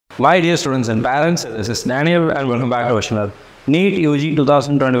My dear students and parents, this is Daniel and welcome back to our channel. NEET UG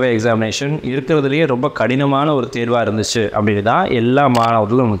 2025 examination இருக்கிறதுலேயே ரொம்ப கடினமான ஒரு தேர்வாக இருந்துச்சு அப்படின்னு தான் எல்லா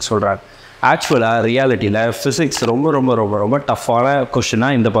மாணவர்களும் நமக்கு சொல்கிறாங்க. ஆக்சுவலாக ரியாலிட்டியில் ஃபிசிக்ஸ் ரொம்ப டஃப்பான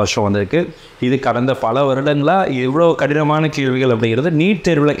கொஷினாக இந்த வருஷம் வந்திருக்கு. இது கடந்த பல வருடங்களாக எவ்வளோ கடினமான கேள்விகள் அப்படிங்கிறது நீட்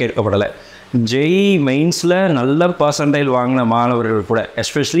தேர்வில் கேட்கப்படலை. ஜெஇ மெயின்ஸில் நல்ல பர்சன்டைல் வாங்கின மாணவர்கள் கூட,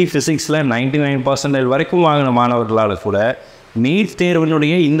 எஸ்பெஷலி ஃபிசிக்ஸில் 99% வரைக்கும் வாங்கின மாணவர்களால் கூட நீட்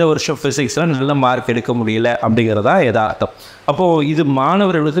தேர்வினுடைய இந்த வருஷம் ஃபிசிக்ஸில் நல்ல மார்க் எடுக்க முடியல அப்படிங்கிறதா யதார்த்தம். அப்போது இது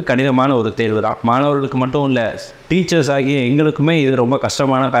மாணவர்களுக்கு கடினமான ஒரு தேர்வு தான். மாணவர்களுக்கு மட்டும் இல்லை, டீச்சர்ஸ் ஆகிய எங்களுக்குமே இது ரொம்ப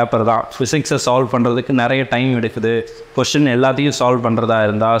கஷ்டமான பேப்பர் தான். ஃபிசிக்ஸை சால்வ் பண்ணுறதுக்கு நிறைய டைம் எடுக்குது. கொஷின் எல்லாத்தையும் சால்வ் பண்ணுறதா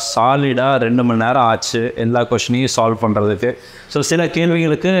இருந்தால் சாலிடாக 2 மணி நேரம் ஆச்சு எல்லா கொஷினையும் சால்வ் பண்ணுறதுக்கு. ஸோ சில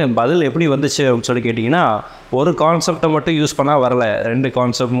கேள்விகளுக்கு பதில் எப்படி வந்துச்சு அப்படின்னு சொல்லி கேட்டிங்கன்னா, ஒரு கான்செப்டை மட்டும் யூஸ் பண்ணால் வரல, 2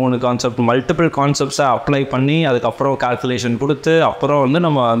 கான்செப்ட் 3 கான்செப்ட் மல்டிபிள் கான்செப்ட்ஸை அப்ளை பண்ணி அதுக்கப்புறம் கால்குலேஷன் கொடுத்து அப்புறம்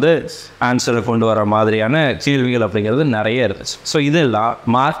நம்ம ஆன்சரை கொண்டு வர மாதிரியான கேள்விகள் அப்படிங்கிறது நிறைய இருந்துச்சு. ஸோ இதெல்லாம்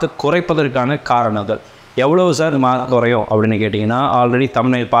மார்க்கை குறைப்பதற்கான காரணங்கள். எவ்வளவு சார் மார்க் குறையும் அப்படின்னு கேட்டிங்கன்னா, ஆல்ரெடி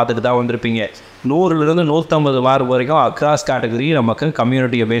தமிழ் பார்த்துட்டு தான் வந்திருப்பீங்க. 100லேருந்து 150 மார்க் வரைக்கும் அக்ராஸ் கேட்டகரி நமக்கு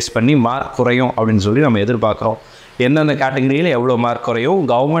கம்யூனிட்டியை பேஸ் பண்ணி மார்க் குறையும் அப்படின்னு சொல்லி நம்ம எதிர்பார்க்குறோம். எந்தெந்த கேட்டகரியில் எவ்வளோ மார்க் குறையும்,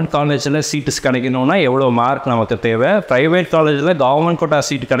 கவர்மெண்ட் காலேஜில் சீட்ஸ் கிடைக்கணுன்னா எவ்வளோ மார்க் நமக்கு தேவை, ப்ரைவேட் காலேஜில் கவர்மெண்ட் கோட்டா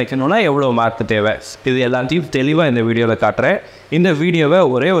சீட் கிடைக்கணுன்னா எவ்வளோ மார்க் தேவை, இது எல்லாத்தையும் தெளிவாக இந்த வீடியோவில் காட்டுறேன். இந்த வீடியோவை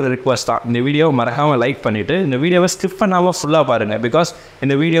ஒரே ஒரு ரிக்வஸ்ட் தான், இந்த வீடியோவை மறக்காமல் லைக் பண்ணிவிட்டு இந்த வீடியோவை ஸ்கிப் பண்ணாமல் ஃபுல்லாக பாருங்கள். பிகாஸ்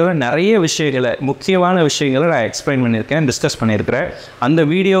இந்த வீடியோவில் நிறைய விஷயங்களை, முக்கியமான விஷயங்களை நான் எக்ஸ்பிளைன் பண்ணியிருக்கேன், டிஸ்கஸ் பண்ணியிருக்கிறேன். அந்த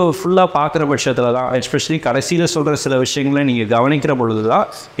வீடியோவை ஃபுல்லாக பார்க்குற பட்சத்தில் தான், எஸ்பெஷலி கடைசியில் சொல்கிற சில விஷயங்களை நீங்கள் கவனிக்கிற பொழுது தான்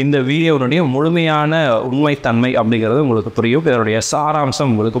இந்த வீடியோனுடைய முழுமையான உண்மைத்தன்மை அப்படிங்கிறது உங்களுக்கு புரியும், இதனுடைய சாராம்சம்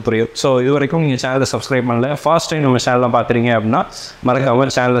உங்களுக்கு புரியும். ஸோ இது வரைக்கும் நீங்கள் சேனலை சப்ஸ்கிரைப் பண்ணல, ஃபர்ஸ்ட் டைம் நம்ம சேனலில் பார்க்குறீங்க அப்படின்னா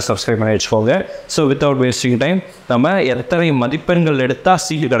மறக்காமல் சேனலை சப்ஸ்கிரைப் பண்ணி வச்சுக்கோங்க. ஸோ வித்தவுட் வேஸ்டிங் டைம் நம்ம எத்தனை மதிப்பெண்கள் எடுத்தால்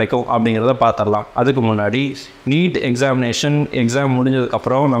சீட்டு கிடைக்கும் அப்படிங்கிறத பார்த்துடலாம். அதுக்கு முன்னாடி நீட் எக்ஸாம்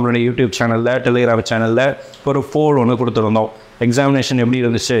முடிஞ்சதுக்கப்புறம் நம்மளுடைய யூடியூப் சேனலில், டெலிகிராம் சேனலில் ஒரு போல் ஒன்று கொடுத்துருந்தோம். எக்ஸாமினேஷன் எப்படி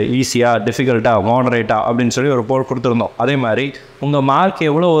இருந்துச்சு, ஈஸியாக, டிஃபிகல்ட்டாக, மாடரேட்டாக அப்படின்னு சொல்லி ஒரு போல் கொடுத்துருந்தோம். அதே மாதிரி உங்கள் மார்க்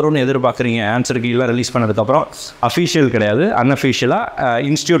எவ்வளோ வரும்னு எதிர்பார்க்குறீங்க, ஆன்சர் கீலாம் ரிலீஸ் பண்ணதுக்கப்புறம், அஃபிஷியல் கிடையாது, அன்அஃபிஷியலாக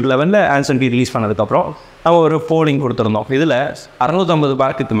இன்ஸ்டியூட் லெவலில் ஆன்சர் கீ ரிலீஸ் பண்ணதுக்கப்புறம் நம்ம ஒரு போலிங் கொடுத்துருந்தோம். இதில் 650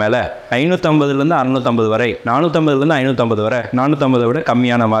 மார்க்குக்கு மேலே 550லேருந்து 650 வரை, 450லேருந்து 550 வரை, 450 விட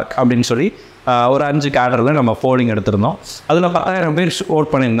கம்மியான மார்க் அப்படின்னு சொல்லி ஒரு 5 கேடரில் நம்ம போலிங் எடுத்திருந்தோம். அதில் 10,000 பேர்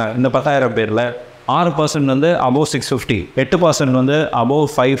ஓட் பண்ணியிருந்தாங்க. இந்த 10,000 பேரில் 6% above 650, 8% above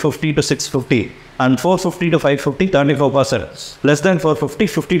 550 to 650, and 450 to 550 34%, less than 450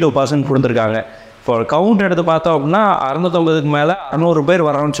 52% கொடுத்துருக்காங்க. இப்போ கவுண்ட் எடுத்து பார்த்தோம் அப்படின்னா 650க்கு மேலே 600 பேர்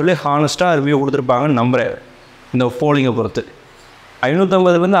வரான்னு சொல்லி ஹானஸ்ட்டாக ரிவ்யூ கொடுத்துருப்பாங்கன்னு நம்புகிறேன். இந்த போலிங்கை பொறுத்து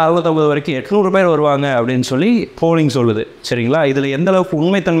 550லேருந்து 650 வரைக்கும் 800 பேர் வருவாங்க அப்படின்னு சொல்லி போலிங் சொல்லுது. சரிங்களா? இதில் எந்த அளவுக்கு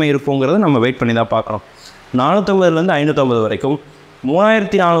உண்மைத்தன்மை இருக்குங்கிறத நம்ம வெயிட் பண்ணி தான் பார்க்குறோம். 450லேருந்து 550 வரைக்கும்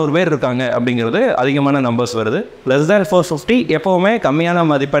 3400 பேர் இருக்காங்க அப்படிங்கிறது அதிகமான நம்பர்ஸ் வருது. லெஸ் தேன் 450 எப்போவுமே கம்மியான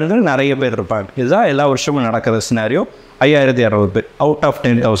மதிப்பெண்கள் நிறைய பேர் இருப்பாங்க. இதுதான் எல்லா வருஷமும் நடக்கிற சினாரியோ. 5200 பேர் அவுட் ஆஃப்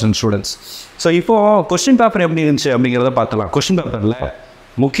 10,000 ஸ்டூடெண்ட்ஸ். ஸோ இப்போது கொஸ்டின் பேப்பர் எப்படி இருந்துச்சு அப்படிங்கிறத பார்த்துலாம். கொஸ்டின் பேப்பரில்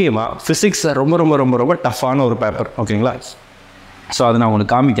முக்கியமாக ஃபிசிக்ஸ் ரொம்ப டஃப்பான ஒரு பேப்பர். ஓகேங்களா? ஸோ அதை நான்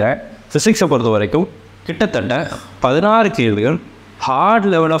உங்களுக்கு காமிக்கிறேன். ஃபிசிக்ஸை பொறுத்த வரைக்கும் கிட்டத்தட்ட 16 கேள்விகள் ஹார்ட்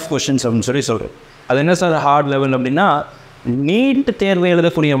லெவல் ஆஃப் கொஷின்ஸ் அப்படின்னு சொல்லி சொல்கிறேன். அது என்ன சார் ஹார்ட் லெவல் அப்படின்னா, நீட் தேர்வு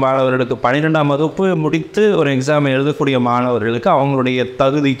எழுதக்கூடிய மாணவர்களுக்கு, 12ஆம் வகுப்பு முடித்து ஒரு எக்ஸாம் எழுதக்கூடிய மாணவர்களுக்கு அவங்களுடைய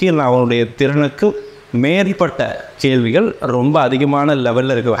தகுதிக்கு இல்லை அவங்களுடைய திறனுக்கு மேற்பட்ட கேள்விகள் ரொம்ப அதிகமான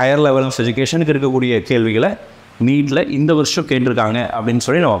லெவலில் இருக்குது. ஹையர் லெவல் ஆஃப் எஜுகேஷனுக்கு இருக்கக்கூடிய கேள்விகளை நீட்டில் இந்த வருஷம் கேட்டிருக்காங்க அப்படின்னு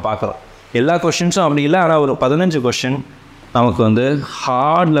சொல்லி நம்ம பார்க்குறோம். எல்லா கொஷின்ஸும் அப்படி இல்லை, ஆனால் ஒரு 15 கொஷின் நமக்கு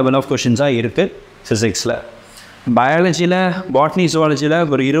ஹார்ட் லெவல் ஆஃப் கொஷின்ஸாக இருக்குது ஃபிசிக்ஸில். பயாலஜியில், பாட்னி, ஜுவாலஜியில்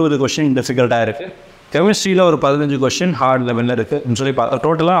ஒரு 20 கொஷின் டிஃபிகல்ட்டாக இருக்குது. கெமிஸ்ட்ரியில் ஒரு 15 கொஷின் ஹார்ட் லெவலில் இருக்குது சொல்லி பார்த்தோம்.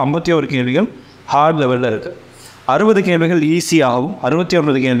 டோட்டலாக 51 கேள்விகள் ஹார்ட் லெவலில் இருக்குது. 60 கேள்விகள் ஈஸியாகவும்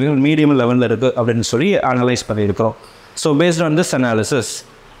 69 கேள்விகள் மீடியம் லெவலில் இருக்குது அப்படின்னு சொல்லி அனலைஸ் பண்ணியிருக்கிறோம். So based on this analysis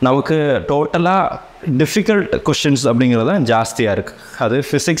நமக்கு டோட்டலாக டிஃபிகல்ட் கொஷின்ஸ் அப்படிங்கிறது தான் ஜாஸ்தியாக இருக்குது. அது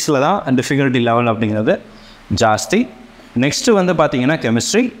ஃபிசிக்ஸில் தான் டிஃபிகல்ட்டி லெவல் அப்படிங்கிறது ஜாஸ்தி. நெக்ஸ்ட்டு பார்த்தீங்கன்னா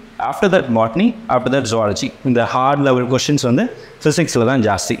chemistry, after that botany, after that zoology. இந்த ஹார்ட் லெவல் கொஷின்ஸ் ஃபிசிக்ஸில் தான்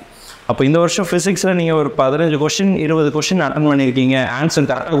ஜாஸ்தி. அப்போ இந்த வருஷம் ஃபிசிக்ஸில் நீங்கள் ஒரு 15 கொஷின் 20 கொஷின் அட்டன் பண்ணியிருக்கீங்க, ஆன்சர்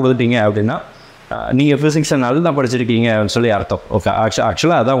கரெக்டாக கொடுத்துட்டீங்க அப்படின்னா நீங்கள் ஃபிசிக்ஸை நல்லா படிச்சிருக்கீங்க அப்படின்னு சொல்லி அர்த்தம். ஓகே,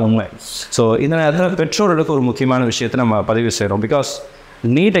 ஆக்சுவலாக அதான் உண்மை. ஸோ இந்த நேரத்தில் பெற்றோர்களுக்கு ஒரு முக்கியமான விஷயத்தை நம்ம பதிவு செய்கிறோம். பிகாஸ்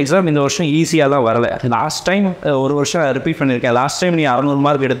நீட் எக்ஸாம் இந்த வருஷம் ஈஸியாக தான் வரல. லாஸ்ட் டைம் ஒரு வருஷம் ரிப்பீட் பண்ணியிருக்கேன். லாஸ்ட் டைம் நீ 600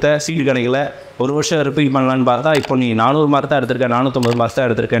 மார்க் எடுத்த சீட் கிடைக்கல, ஒரு வருஷம் ரிப்பீட் பண்ணலான்னு பார்த்தா இப்போ நீ 400 மார்க் தான் எடுத்திருக்க, 450 மார்க் தான்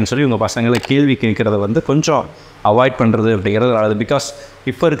எடுத்திருக்கேன்னு சொல்லி உங்கள் பசங்களை கேள்வி கேட்குறத வந்து கொஞ்சம் அவாய்ட் பண்ணுறது அப்படிங்கிறது நல்லது. பிகாஸ்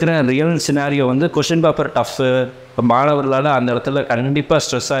இப்போ இருக்கிற ரியல் சினாரியோ வந்து கொஷின் பேப்பர் டஃப்பு, இப்போ மாணவர்களால் அந்த இடத்துல கண்டிப்பாக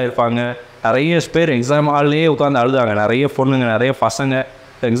ஸ்ட்ரெஸ்ஸாக இருப்பாங்க. நிறைய பேர் எக்ஸாம் ஹால்லேயே உட்காந்து அழுதாங்க. நிறைய பொண்ணுங்க, நிறைய பசங்க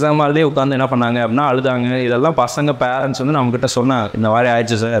எக்ஸாம் ஹால்லேயே உட்காந்து என்ன பண்ணாங்க அப்படின்னா அழுதாங்க. இதெல்லாம் பசங்க பேரண்ட்ஸ் வந்து நம்மக்கிட்ட சொன்னாங்க, இந்த மாதிரி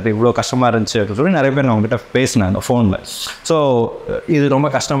ஆயிடுச்சு சார், அது இவ்வளோ கஷ்டமாக இருந்துச்சு அப்படின்னு சொல்லி நிறைய பேர் நம்மக்கிட்ட பேசினாங்க ஃபோனில். ஸோ இது ரொம்ப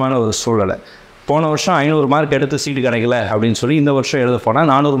கஷ்டமான ஒரு சூழலை. போன வருஷம் 500 மார்க் எடுத்து சீட்டு கிடைக்கல அப்படின்னு சொல்லி இந்த வருஷம் எழுத போனால்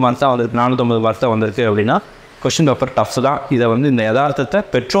 400 மார்க் தான் வந்திருக்கு, 450 மார்க் தான் வந்திருக்கு அப்படின்னா கொஷின் பேப்பர் டஃப் தான். இதை வந்து இந்த யதார்த்தத்தை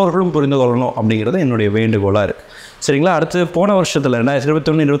பெற்றோர்களும் புரிந்து கொள்ளணும் அப்படிங்கிறது என்னுடைய வேண்டுகோளாக இருக்குது. சரிங்களா? அடுத்து போன வருஷத்தில்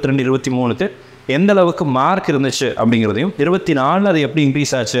 2021, 2022, 2023க்கு எந்த அளவுக்கு மார்க் இருந்துச்சு அப்படிங்கிறதையும் 24 அது எப்படி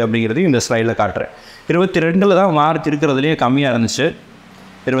இன்க்ரீஸ் ஆச்சு அப்படிங்கிறதையும் இந்த ஸ்லைடில் காட்டுறேன். 22 தான் மார்க் இருக்கிறதுலேயே கம்மியாக இருந்துச்சு.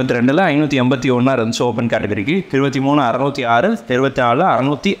 22 581 இருந்துச்சு ஓப்பன் கேட்டகரிக்கு. 23 606, 24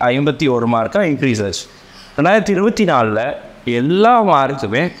 651 மார்க்காக இன்க்ரீஸ் ஆச்சு. 2024 எல்லா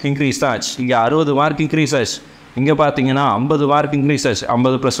மார்க்குமே இன்க்ரீஸ் தான் ஆச்சு. இங்கே 60 மார்க் இன்க்ரீஸ் ஆச்சு. இங்கே பார்த்தீங்கன்னா 50 மார்க் இன்க்ரீஸ் ஆச்சு.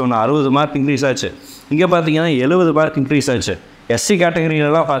 50 + 1 60 மார்க் இன்க்ரீஸ் ஆச்சு. இங்கே பார்த்தீங்கன்னா 70 மார்க் இன்க்ரீஸ் ஆச்சு. எஸ்சி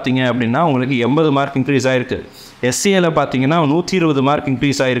கேட்டகரியிலலாம் பார்த்தீங்க அப்படின்னா உங்களுக்கு 80 மார்க் இன்க்ரீஸ் ஆகிருக்கு. எஸ்சியில் பார்த்தீங்கன்னா 120 மார்க்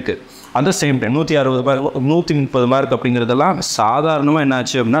இன்க்ரீஸ் ஆகிருக்கு. அந்த சேம் டைம் 160 மார்க், 130 மார்க் அப்படிங்கிறதெல்லாம் சாதாரணமாக என்ன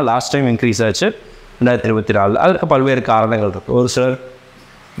ஆச்சு அப்படின்னா லாஸ்ட் டைம் இன்க்ரீஸ் ஆச்சு 2024. அதுக்கு பல்வேறு காரணங்கள் இருக்குது. ஒரு சிலர்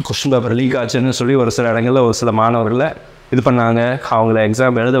கொஸ்டின் பேப்பர் லீக் ஆச்சுன்னு சொல்லி ஒரு சில இடங்களில் ஒரு சில மாணவர்களை இது பண்ணாங்க, அவங்கள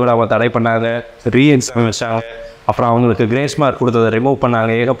எக்ஸாம் எழுத விடாமல் தடை பண்ணாங்க, ரீ எக்ஸாம் வச்சாங்க, அப்புறம் அவங்களுக்கு கிரேஸ் மார்க் கொடுத்ததை ரிமூவ்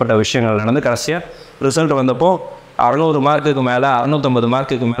பண்ணாங்க. ஏகப்பட்ட விஷயங்கள் நடந்து கடைசியாக ரிசல்ட் வந்தப்போ 600 மார்க்குக்கு மேலே, 650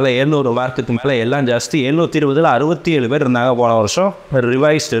 மார்க்குக்கு மேலே, 700 மார்க்குக்கு மேலே எல்லாம் ஜாஸ்தி. 720ல் 67 பேர் இருந்தாங்க போன வருஷம்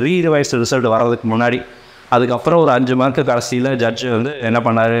ரீரிவைஸ்டு ரிசல்ட் வர்றதுக்கு முன்னாடி. அதுக்கப்புறம் ஒரு 5 மார்க்கு கடைசியில் ஜட்ஜு வந்து என்ன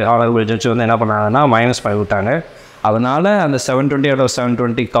பண்ணார், ஆனரபிள் ஜட்ஜு வந்து என்ன பண்ணாங்கன்னா மைனஸ் பண்ணி விட்டாங்க. அதனால் அந்த 720 out of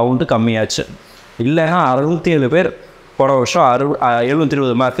 720 கவுண்ட்டு கம்மியாச்சு. இல்லைன்னா 67 பேர் போன வருஷம்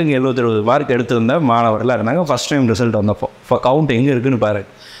 720 மார்க்குக்கு 720 மார்க் எடுத்திருந்த மாணவர்களாக இருந்தாங்க ஃபஸ்ட் டைம் ரிசல்ட் வந்தப்போ. இப்போ கவுண்ட் எங்கே இருக்குதுன்னு பாரு.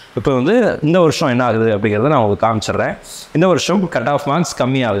 இப்போ வந்து இந்த வருஷம் என்ன ஆகுது அப்படிங்கிறத நான் உங்களுக்கு காமிச்சிட்றேன். இந்த வருஷம் கட் ஆஃப் மார்க்ஸ்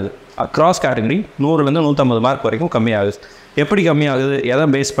கம்மியாகுது. அக்ராஸ் கேட்டகரி 100லேருந்து 150 மார்க் வரைக்கும் கம்மியாகுது. எப்படி கம்மியாகுது, எதை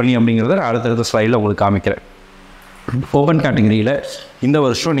பேஸ் பண்ணி அப்படிங்கிறத அடுத்தடுத்த ஸ்லைடில் உங்களுக்கு காமிக்கிறேன். ஓப்பன் கேட்டகரியில் இந்த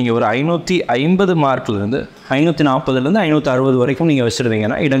வருஷம் நீங்கள் ஒரு 550 மார்க்லேருந்து 540லேருந்து 560 வரைக்கும் நீங்கள்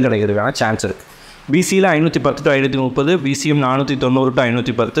வச்சுருந்தீங்கன்னா இடம் கிடைக்கிறதுக்கான சான்ஸ் இருக்குது. பிசியில் 510 to 530, BCM 490 to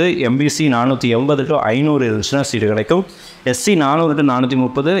 510, MBC 480 to 500 இருந்துச்சுன்னா சீட்டு கிடைக்கும். SC 400 to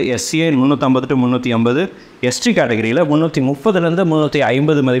 430, SCA 350 to 350, ST கேட்டகரியில் 330லேருந்து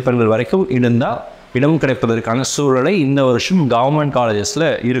 350 மதிப்பெண்கள் வரைக்கும் இருந்தால் இடம் கிடைப்பதற்கான சூழலை இந்த வருஷம் கவர்மெண்ட் காலேஜஸில்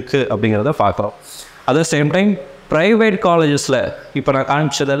இருக்குது அப்படிங்கிறத பார்க்குறோம். At the same time private காலேஜஸில் இப்போ நான்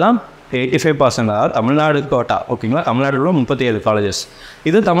காமிச்சதெல்லாம் 85% அதாவது தமிழ்நாடு கோட்டா, ஓகேங்களா? தமிழ்நாட்டில் உள்ள 37 காலேஜஸ்.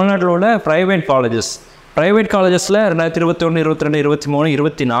 இது தமிழ்நாட்டில் உள்ள ப்ரைவேட் காலேஜஸ். ப்ரைவேட் காலேஜஸில் 2021, 22, 23,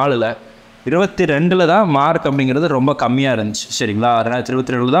 24, 22 தான் மார்க் அப்படிங்கிறது ரொம்ப கம்மியாக இருந்துச்சு. சரிங்களா?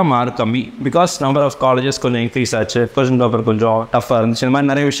 2022 தான் மார்க் கம்மி. பிகாஸ் நம்பர் ஆஃப் காலேஜஸ் கொஞ்சம் இன்க்ரீஸ் ஆச்சு, கொஸ்டின் பேப்பர் கொஞ்சம் டஃப்பாக இருந்துச்சு, இந்த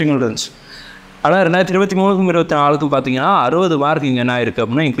மாதிரி நிறைய விஷயங்கள் இருந்துச்சு. ஆனால் 2023க்கும் 24க்கும் பார்த்தீங்கன்னா 60 மார்க் இங்கே என்ன இருக்குது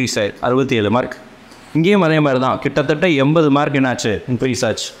அப்படின்னா இன்க்ரீஸ் ஆயிருக்கு. 67 மார்க். இங்கேயும் அதே மாதிரி தான் கிட்டத்தட்ட 80 மார்க் என்னாச்சு இன்க்ரீஸ்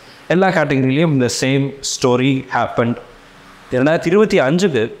ஆச்சு. எல்லா கேட்டகரியிலையும் இந்த சேம் ஸ்டோரி ஹேப்பன்ட்.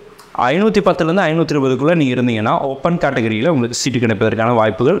 2025க்கு 510லேருந்து 520க்குள்ளே நீங்கள் இருந்தீங்கன்னா ஓப்பன் கேட்டகரியில் உங்களுக்கு சீட்டு கிடைப்பதற்கான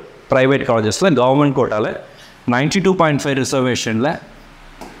வாய்ப்புகள் ப்ரைவேட் காலேஜஸில் கவர்மெண்ட் கோட்டாவில் 92.5 ரிசர்வேஷனில்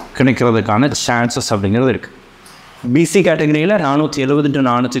கிடைக்கிறதுக்கான சான்சஸ் அப்படிங்கிறது இருக்குது. பிசி கேட்டகரியில் 470 to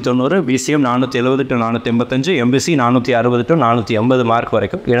 490, BCM 470 to 485, MBC 460 to 480 mark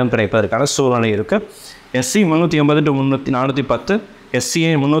வரைக்கும் இடம் கிடைப்பதற்கான சூழ்நிலை இருக்குது. SC 380 to 410, SCA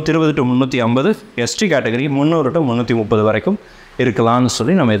 320 to 350, ST category 300 to 330 வரைக்கும் இருக்கலாம்னு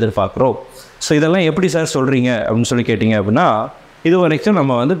சொல்லி நம்ம எதிர்பார்க்குறோம். ஸோ இதெல்லாம் எப்படி சார் சொல்கிறீங்க அப்படின்னு சொல்லி கேட்டிங்க அப்படின்னா, இது வரைக்கும்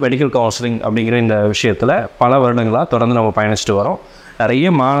நம்ம வந்து மெடிக்கல் கவுன்சிலிங் அப்படிங்கிற இந்த விஷயத்தில் பல வருடங்களாக தொடர்ந்து நம்ம பயணிச்சுட்டு வரோம். நிறைய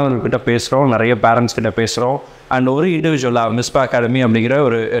மாணவர்கள்கிட்ட பேசுகிறோம், நிறைய பேரண்ட்ஸ் கிட்ட பேசுகிறோம். அண்ட் ஒரு இண்டிவிஜுவலாக மிஸ்பா அகாடமி அப்படிங்கிற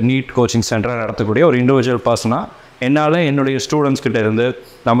ஒரு நீட் கோச்சிங் சென்டரை நடத்தக்கூடிய ஒரு இண்டிவிஜுவல் பர்சனாக என்னால் என்னுடைய ஸ்டூடெண்ட்ஸ் கிட்ட இருந்து,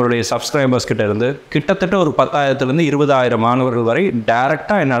 நம்மளுடைய சப்ஸ்கிரைபர்ஸ் கிட்ட இருந்து கிட்டத்தட்ட ஒரு 10,000லேருந்து 20,000 மாணவர்கள் வரை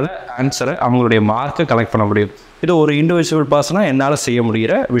டைரெக்டாக என்னால் ஆன்சரை அவங்களுடைய மார்க்கை கலெக்ட் பண்ண முடியும். இது ஒரு இண்டிவிஜுவல் பர்சனாக என்னால் செய்ய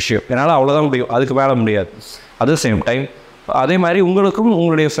முடிகிற விஷயம். என்னால் அவ்வளோதான் முடியும், அதுக்கு மேலே முடியாது. அட் த சேம் டைம் அதே மாதிரி உங்களுக்கும்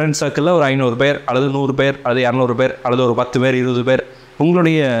உங்களுடைய ஃப்ரெண்ட்ஸ் சர்க்கிளில் ஒரு 500 பேர் அல்லது 100 பேர் அல்லது 200 பேர் அல்லது ஒரு 10 பேர் 20 பேர்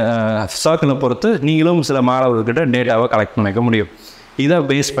உங்களுடைய சர்க்கிளை பொறுத்து நீங்களும் சில மாணவர்கிட்ட டேட்டாவை கலெக்ட் பண்ணிக்க முடியும். இதை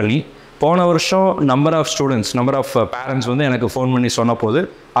பேஸ் பண்ணி போன வருஷம் நம்பர் ஆஃப் பேரண்ட்ஸ் வந்து எனக்கு ஃபோன் பண்ணி சொன்ன போது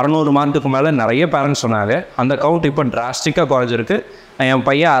 600 மார்க்குக்கு மேலே நிறைய பேரண்ட்ஸ் சொன்னாங்க. அந்த கவுண்ட் இப்போ டிராஸ்டிக்காக குறைஞ்சிருக்கு. என்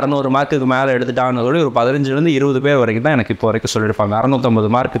பையன் 600 மார்க்குக்கு மேலே எடுத்துட்டான்னு சொல்லி ஒரு 15 20 பேர் வரைக்கும் தான் எனக்கு இப்போ வரைக்கும் சொல்லியிருப்பாங்க. 650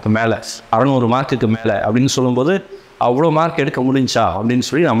 மார்க்குக்கு மேலே 600 மார்க்குக்கு மேலே அப்படின்னு சொல்லும்போது அவ்வளோ மார்க் எடுக்க முடிஞ்சா அப்படின்னு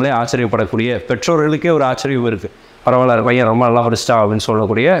சொல்லி நம்மளே ஆச்சரியப்படக்கூடிய பெற்றோர்களுக்கே ஒரு ஆச்சரியம் இருக்குது. பரவாயில்ல பையன் ரொம்ப நல்லா படிச்சிட்டா அப்படின்னு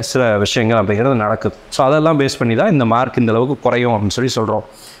சொல்லக்கூடிய சில விஷயங்கள் அப்படிங்கிறது நடக்குது. ஸோ அதெல்லாம் பேஸ் பண்ணி தான் இந்த மார்க் இந்த அளவுக்கு குறையும் அப்படின்னு சொல்லி சொல்கிறோம்.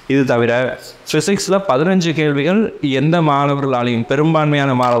 இது தவிர ஃபிசிக்ஸில் 15 கேள்விகள் எந்த மாணவர்களாலையும்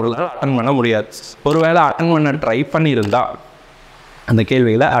பெரும்பான்மையான மாணவர்களால் அட்டன் பண்ண முடியாது. ஒருவேளை அட்டன் பண்ண ட்ரை பண்ணியிருந்தா அந்த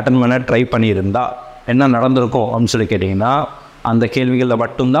கேள்விகளை அட்டன் பண்ண ட்ரை பண்ணியிருந்தா என்ன நடந்திருக்கும் அப்படின்னு சொல்லி கேட்டிங்கன்னா அந்த கேள்விகளில்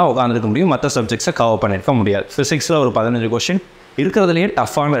மட்டும்தான் உட்காந்துருக்க முடியும். மற்ற சப்ஜெக்ட்ஸை கவர் பண்ணியிருக்க முடியாது. ஃபிசிக்ஸில் ஒரு 15 கொஷின் இருக்கிறதுலையே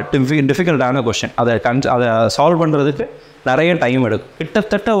டஃப்பான டிஃபிகல்ட்டான கொஷின். அதை சால்வ் பண்ணுறதுக்கு நிறைய டைம் எடுக்கும்.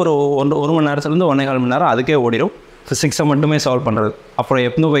 கிட்டத்தட்ட ஒரு 1 மணி நேரத்துலேருந்து 1.25 மணி நேரம் அதுக்கே ஓடிடும் ஃபிசிக்ஸை மட்டுமே சால்வ் பண்ணுறது. அப்புறம்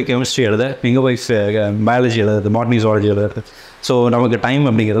எப்போ போய் கெமிஸ்ட்ரி எழுத, எங்கே போய் பயாலஜி எழுதுறது, பாட்னி ஜுவாலஜி எழுதுறது. ஸோ நமக்கு டைம்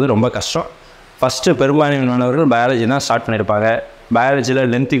அப்படிங்கிறது ரொம்ப கஷ்டம். ஃபஸ்ட்டு பெரும்பான்மையானவர்கள் பயாலஜி தான் ஸ்டார்ட் பண்ணியிருப்பாங்க. பயாலஜியில்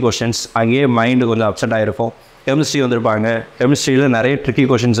லென்த்தி கொஷின்ஸ், அங்கேயே மைண்டு கொஞ்சம் அப்செட் ஆகிருக்கும். கெமிஸ்ட்ரி வந்திருப்பாங்க, கெமிஸ்ட்ரியில் நிறைய ட்ரிக்கி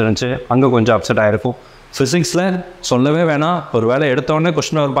கொஷின்ஸ் இருந்துச்சு, அங்கே கொஞ்சம் அப்செட் ஆகிருக்கும். ஃபிசிக்ஸில் சொல்லவே வேணாம். ஒரு வேளை எடுத்தோடனே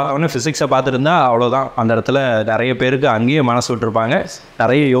கொஸ்டின் அவர் பார்த்தோன்னே ஃபிசிக்ஸை பார்த்துருந்தா அவ்வளோதான். அந்த இடத்துல நிறைய பேருக்கு அங்கேயே மனசு விட்டுருப்பாங்க,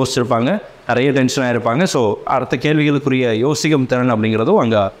 நிறைய யோசிச்சிருப்பாங்க, நிறைய டென்ஷனாக இருப்பாங்க. ஸோ அடுத்த கேள்விகளுக்குரிய யோசிக்கும் திறன் அப்படிங்கிறதும்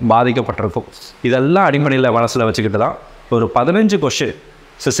அங்கே பாதிக்கப்பட்டிருக்கும். இதெல்லாம் அடிப்படையில் மனசில் வச்சுக்கிட்டு தான் ஒரு 15 கொஷின்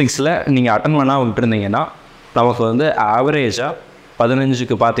ஃபிசிக்ஸில் நீங்கள் அட்டன் பண்ணால் விட்டுருந்தீங்கன்னா நமக்கு வந்து ஆவரேஜாக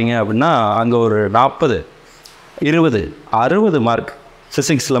 15க்கு பார்த்தீங்க அப்படின்னா அங்கே ஒரு 40 20 60 மார்க்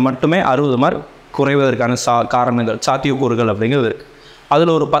ஃபிசிக்ஸில் மட்டுமே 60 மார்க் குறைவதற்கான காரணங்கள், சாத்தியக்கூறுகள் அப்படிங்கிறது.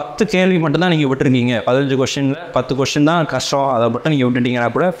 அதில் ஒரு 10 கேள்வி மட்டும்தான் நீங்கள் விட்டுருக்கீங்க. 15 கொஷினில் 10 கொஷின் தான் கஷ்டம், அதை மட்டும் நீங்கள் விட்டுட்டீங்கன்னா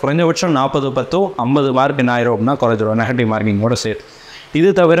கூட குறைஞ்சபட்சம் 40 50 மார்க் என்ன ஆயிரும் அப்படின்னா குறைஞ்சிரும், நெகட்டிவ் மார்க்கிங்கோட சேர்த்து.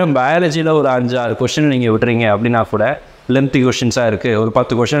 இது தவிர பயாலஜியில் ஒரு 5-6 கொஷின் நீங்கள் விட்டுறீங்க அப்படின்னா கூட லென்த்தி கொஷின்ஸாக இருக்குது, ஒரு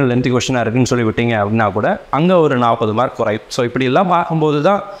 10 கொஷின் லென்த்தி கொஷினாக இருக்குதுன்னு சொல்லி விட்டீங்க அப்படின்னா கூட அங்கே ஒரு 40 மார்க் குறையும். ஸோ இப்படிலாம் பார்க்கும்போது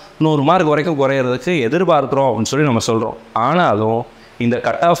தான் 100 மார்க் வரைக்கும் குறையிறதுக்கு எதிர்பார்க்குறோம் அப்படின்னு சொல்லி நம்ம சொல்கிறோம். ஆனாலும் இந்த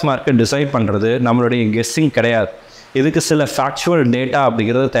கட் ஆஃப் மார்க்கை டிசைட் பண்ணுறது நம்மளுடைய கெஸ்ஸிங் கிடையாது. இதுக்கு சில ஃபேக்சுவல் டேட்டா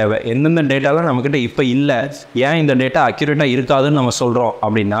அப்படிங்கிறது தேவை. எந்தெந்த டேட்டாலாம் நம்மக்கிட்ட இப்போ இல்லை, ஏன் இந்த டேட்டா அக்யூரேட்டாக இருக்காதுன்னு நம்ம சொல்கிறோம்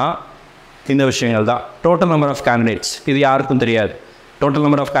அப்படின்னா இந்த விஷயங்கள் தான். டோட்டல் நம்பர் ஆஃப் கேண்டிடேட்ஸ், இது யாருக்கும் தெரியாது. Total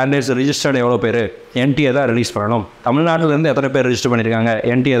number of candidates registered எவ்வளோ பேர், என்டிஏ தான் ரிலீஸ் பண்ணணும். தமிழ்நாட்டிலேருந்து எத்தனை பேர் ரிஜிஸ்டர் பண்ணியிருக்காங்க,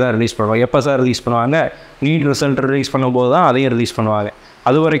 என்டிஏ தான் ரிலீஸ் பண்ணுவாங்க. எப்போ சார் ரிலீஸ் பண்ணுவாங்க, நீட் ரிசல்ட் ரிலீஸ் பண்ணும்போது தான் அதையும் ரிலீஸ் பண்ணுவாங்க.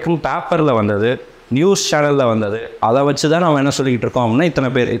 அது வரைக்கும் பேப்பரில் வந்தது, நியூஸ் சேனலில் வந்தது, அதை வச்சு தான் நம்ம என்ன சொல்லிக்கிட்டு இருக்கோம் அப்படின்னா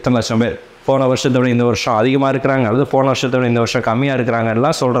இத்தனை லட்சம் பேர் போன வருஷத்தை விட இந்த வருஷம் அதிகமாக இருக்கிறாங்க, அல்லது போன வருஷத்தை விட இந்த வருஷம் கம்மியாக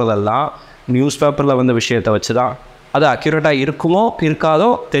இருக்கிறாங்கலாம் சொல்கிறதெல்லாம் நியூஸ் பேப்பரில் வந்த விஷயத்தை வச்சு தான். அது அக்யூரேட்டாக இருக்குமோ இருக்காதோ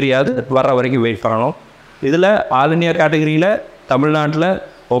தெரியாது, வர்ற வரைக்கும் வெயிட் பண்ணணும். இதில் ஆல் இண்டியா கேட்டகரியில் தமிழ்நாட்டில்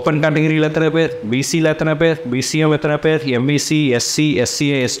ஓப்பன் கேட்டகரியில் எத்தனை பேர், பிசியில் எத்தனை பேர், பிசிஎம் எத்தனை பேர், எம்பிசி எஸ்சி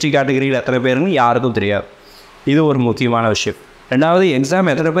எஸ்சிஏ எஸ்டி கேட்டகரியில் எத்தனை பேருன்னு யாருக்கும் தெரியாது. இது ஒரு முக்கியமான விஷயம். ரெண்டாவது,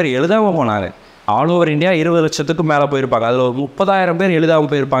 எக்ஸாம் எத்தனை பேர் எழுதாமல் போனாங்க. ஆல் ஓவர் இந்தியா 20 லட்சத்துக்கும் மேலே போயிருப்பாங்க. அதில் ஒரு 30,000 பேர் எழுதாமல்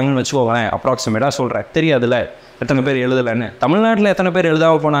போயிருப்பாங்கன்னு வச்சுக்கோங்களேன், அப்ராக்சிமேட்டாக சொல்கிறேன். தெரியாதுல்ல எத்தனை பேர் எழுதலைன்னு. தமிழ்நாட்டில் எத்தனை பேர்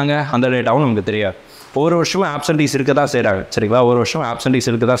எழுதாமல் போனாங்க அந்த டேட்டாவும் நமக்கு தெரியாது. ஒரு வருஷமும் ஆப்சன்டீஸ் இருக்க தான் செய்கிறாங்க, சரிங்களா? ஒரு வருஷம் ஆப்சன்டீஸ்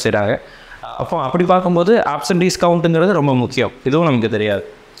இருக்க தான் செய்கிறாங்க. அப்போ அப்படி பார்க்கும்போது ஆப்சன்டீஸ் கவுண்ட்டுங்கிறது ரொம்ப முக்கியம். இதுவும் நமக்கு தெரியாது.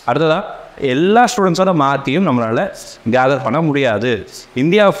 அடுத்ததாக எல்லா ஸ்டூடெண்ட்ஸோட மார்க்கையும் நம்மளால் கேதர் பண்ண முடியாது.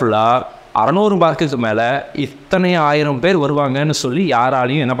 இந்தியா ஃபுல்லாக 600 மார்க்குக்கு மேலே இத்தனை 1000 பேர் வருவாங்கன்னு சொல்லி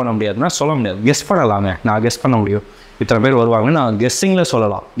யாராலையும் என்ன பண்ண முடியாதுன்னா சொல்ல முடியாது. கெஸ் பண்ணலாங்க, நான் கெஸ் பண்ண முடியும் இத்தனை பேர் வருவாங்கன்னு நான் கெஸ்ஸிங்கில்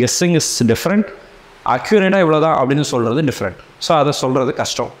சொல்லலாம். கெஸ்ஸிங் இஸ் டிஃப்ரெண்ட், அக்யூரேட்டாக இவ்வளோ தான் அப்படின்னு சொல்கிறது டிஃப்ரெண்ட். ஸோ அதை சொல்கிறது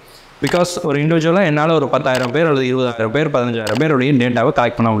கஷ்டம். பிகாஸ் ஒரு இண்டிவிஜுவலாக என்னால் ஒரு 10,000 பேர் அல்லது 20,000 பேர் 15,000 பேருடைய டேட்டாவை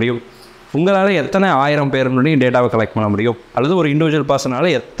கலெக்ட் பண்ண முடியும். உங்களால் எத்தனை 1000 பேருடைய டேட்டாவை கலெக்ட் பண்ண முடியும், அல்லது ஒரு இண்டிவிஜுவல் பர்சனால்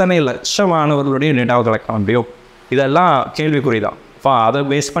எத்தனை லட்சமானவர்களுடைய டேட்டாவை கலெக்ட் பண்ண முடியும், இதெல்லாம் கேள்விக்குறி தான். அதை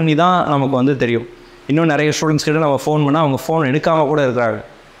பேஸ் பண்ணி தான் நமக்கு வந்து தெரியும். இன்னும் நிறைய ஸ்டூடெண்ட்ஸ் கிட்ட நம்ம ஃபோன் பண்ணால் அவங்க ஃபோன் எடுக்காமல் கூட இருக்கிறாங்க.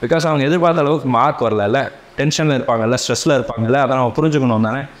 பிகாஸ் அவங்க எதிர்பார்த்த அளவுக்கு மார்க் வரல, டென்ஷனில் இருப்பாங்கல்ல, ஸ்ட்ரெஸ்ஸில் இருப்பாங்கல்ல, அதை நம்ம புரிஞ்சுக்கணும்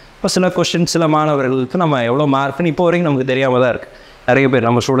தானே. இப்போ சில கொஸ்டின்ஸ் சில மாணவர்களுக்கு நம்ம எவ்வளோ மார்க்குன்னு இப்போ வரைக்கும் நமக்கு தெரியாமல் தான் இருக்குது. நிறைய பேர்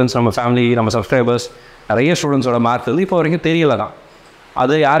நம்ம ஸ்டூடெண்ட்ஸ், நம்ம ஃபேமிலி, நம்ம சப்ஸ்கிரைபர்ஸ், நிறைய ஸ்டூடெண்ட்ஸோட மார்க் வந்து இப்போ வரைக்கும் தெரியல தான்.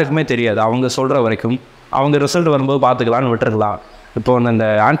 அது யாருக்குமே தெரியாது. அவங்க சொல்கிற வரைக்கும் அவங்க ரிசல்ட் வரும்போது பார்த்துக்கலான்னு விட்டுருக்கலாம். இப்போ அந்த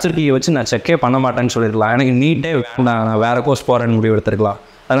ஆன்சர் கீயை வச்சு நான் செக்கே பண்ண மாட்டேன்னு சொல்லியிருக்கலாம். எனக்கு நீட்டே வேண்டாம், நான் வேறு கோர்ஸ் போகிறேன்னு முடிவு எடுத்துருக்கலாம்.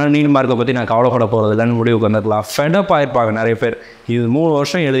 அதனால் நீட் மார்க்கை பற்றி நான் கவலைப்பட போகிறது இல்லைன்னு முடிவுக்கு வந்துருக்கலாம். ஃபெடப் ஆகிருப்பாங்க நிறைய பேர். இது 3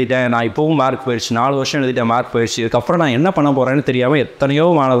 வருஷம் எழுதிட்டேன், நான் இப்போவும் மார்க் போயிடுச்சு, 4 வருஷம் எழுதிட்டேன், மார்க் போயிடுச்சு, இதுக்கப்புறம் நான் என்ன பண்ண போகிறேன்னு தெரியாமல் எத்தனையோ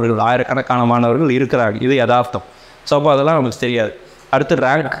மாணவர்கள், ஆயிரக்கணக்கான மாணவர்கள் இருக்கிறாங்க. இது யதார்த்தம். ஸோ அப்போ அதெல்லாம் நமக்கு தெரியாது. அடுத்து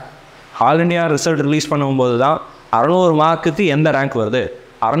rank. All India result release பண்ணும்போது தான் 600 மார்க்குக்கு எந்த ரேங்க் வருது,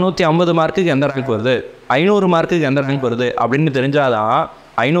 650 மார்க்குக்கு எந்த ரேங்க் வருது, 500 மார்க்குக்கு எந்த ரேங்க் வருது அப்படின்னு தெரிஞ்சாதான்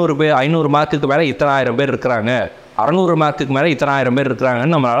 500 மார்க்குக்கு மேலே இத்தனை 1000 பேர் இருக்கிறாங்க, 600 மார்க்குக்கு மேலே இத்தனை 1000 பேர்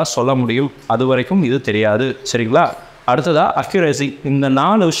இருக்கிறாங்கன்னு நம்மளால் சொல்ல முடியும். அது வரைக்கும் இது தெரியாது. சரிங்களா? அடுத்ததாக அக்யூரேசி. இந்த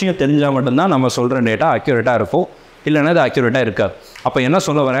 4 விஷயம் தெரிஞ்சால் மட்டும்தான் நம்ம சொல்கிற டேட்டா அக்யூரேட்டாக இருக்கும், இல்லைன்னா அது அக்யூரேட்டாக இருக்காது. அப்போ என்ன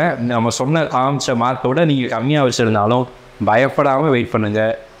சொல்ல வரேன், நம்ம சொன்ன காமிச்ச மார்க்கை விட நீங்கள் கம்மியாக வச்சுருந்தாலும் பயப்படாமல் வெயிட்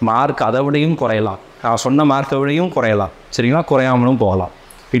பண்ணுங்கள். மார்க் அதை விடையும் குறையலாம், நான் சொன்ன மார்க்கை விடையும் குறையலாம். சரிங்களா? குறையாமலும் போகலாம்.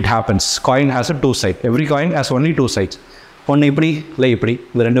 It happens. Coin has a 2 sides. Every coin has only 2 sides. ஒன்று இப்படி இல்லை இப்படி,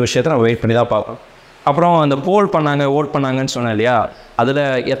 இந்த 2 விஷயத்தை நம்ம வெயிட் பண்ணி தான் பார்க்கணும். அப்புறம் அந்த ஓட் பண்ணாங்கன்னு சொன்னேன் இல்லையா, அதில்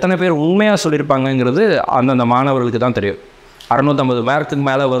எத்தனை பேர் உண்மையாக சொல்லியிருப்பாங்கங்கிறது அந்தந்த மாணவர்களுக்கு தான் தெரியும். 650 மார்க்குக்கு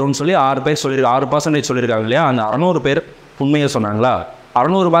மேலே வரும்னு சொல்லி 6% சொல்லியிருக்காங்க இல்லையா, அந்த 600 பேர் உண்மையாக சொன்னாங்களா?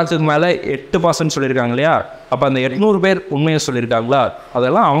 600 மார்க்குக்கு மேலே 8% சொல்லியிருக்காங்க இல்லையா, அப்போ அந்த 800 பேர் உண்மையாக சொல்லியிருக்காங்களா?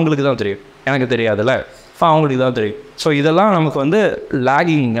 அதெல்லாம் அவங்களுக்கு தான் தெரியும், எனக்கு தெரியாதுல்ல. இப்போ அவங்களுக்கு தான் தெரியும். ஸோ இதெல்லாம் நமக்கு வந்து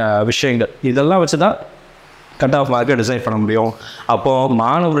லேகிங் விஷயங்கள். இதெல்லாம் வச்சு தான் கட் ஆஃப் மார்க்கை டிசைட் பண்ண முடியும். அப்போது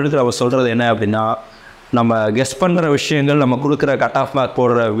மாணவர்களுக்கு நம்ம சொல்கிறது என்ன அப்படின்னா, நம்ம கெஸ் பண்ணுற விஷயங்கள், நம்ம கொடுக்குற கட் ஆஃப் மார்க்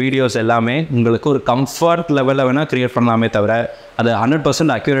போடுற வீடியோஸ் எல்லாமே உங்களுக்கு ஒரு கம்ஃபர்ட் லெவலில் வேணால் க்ரியேட் பண்ணலாமே தவிர அது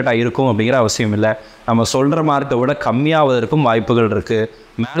 100% அக்யூரேட்டாக இருக்கும் அப்படிங்கிற அவசியம் இல்லை. நம்ம சொல்கிற மார்க்கை விட கம்மியாவதற்கும் வாய்ப்புகள் இருக்குது,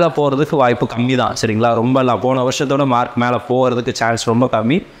 மேலே போகிறதுக்கு வாய்ப்பு கம்மி தான். சரிங்களா? ரொம்பலாம் போன வருஷத்தோட மார்க் மேலே போகிறதுக்கு சான்ஸ் ரொம்ப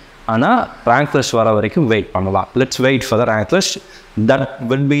கம்மி. ஆனால் ரேங்க் லிஸ்ட் வர வரைக்கும் வெயிட் பண்ணலாம். Let's wait for the rank list that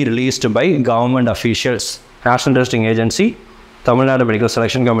will be released by government officials. National testing agency, Tamil Nadu medical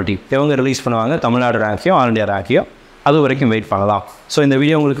selection committee, இவங்க ரிலீஸ் பண்ணுவாங்க தமிழ்நாடு ரேங்கையும் ஆல் இண்டியா ரேங்கையும். அது வரைக்கும் வெயிட் பண்ணலாம். ஸோ இந்த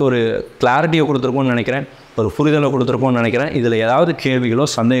வீடியோ உங்களுக்கு ஒரு கிளாரிட்டியை கொடுத்துருக்கோன்னு நினைக்கிறேன், ஒரு புரிதலை கொடுத்துருக்கோன்னு நினைக்கிறேன். இதில் ஏதாவது கேள்விகளோ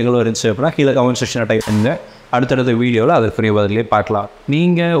சந்தேகங்களோ இருந்துச்சு அப்படின்னா கீழே கமெண்ட் செக்ஷனை டைப் பண்ணுங்க. அடுத்தடுத்த வீடியோவில் அதற்குரிய பதிலே பார்க்கலாம்.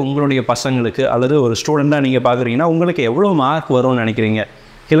 நீங்கள் உங்களுடைய பசங்களுக்கு அல்லது ஒரு ஸ்டூடெண்ட்டாக நீங்கள் பார்க்குறீங்கன்னா உங்களுக்கு எவ்வளோ மார்க் வரும்னு நினைக்கிறீங்க,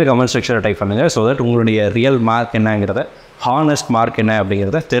 கீழே கமெண்ட் செக்ஷனில் டைப் பண்ணுங்கள். ஸோ தட் உங்களுடைய ரியல் மார்க் என்னங்கிறத, ஹானஸ்ட் மார்க் என்ன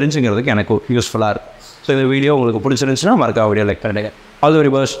அப்படிங்கிறத தெரிஞ்சுக்கிறதுக்கு எனக்கு யூஸ்ஃபுல்லாக இருக்கும். ஸோ இந்த வீடியோ உங்களுக்கு பிடிச்சிருந்துச்சுன்னா மறக்காம வீடியோ லைக் பண்ணுங்கள். All the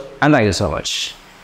very best and thank you so much.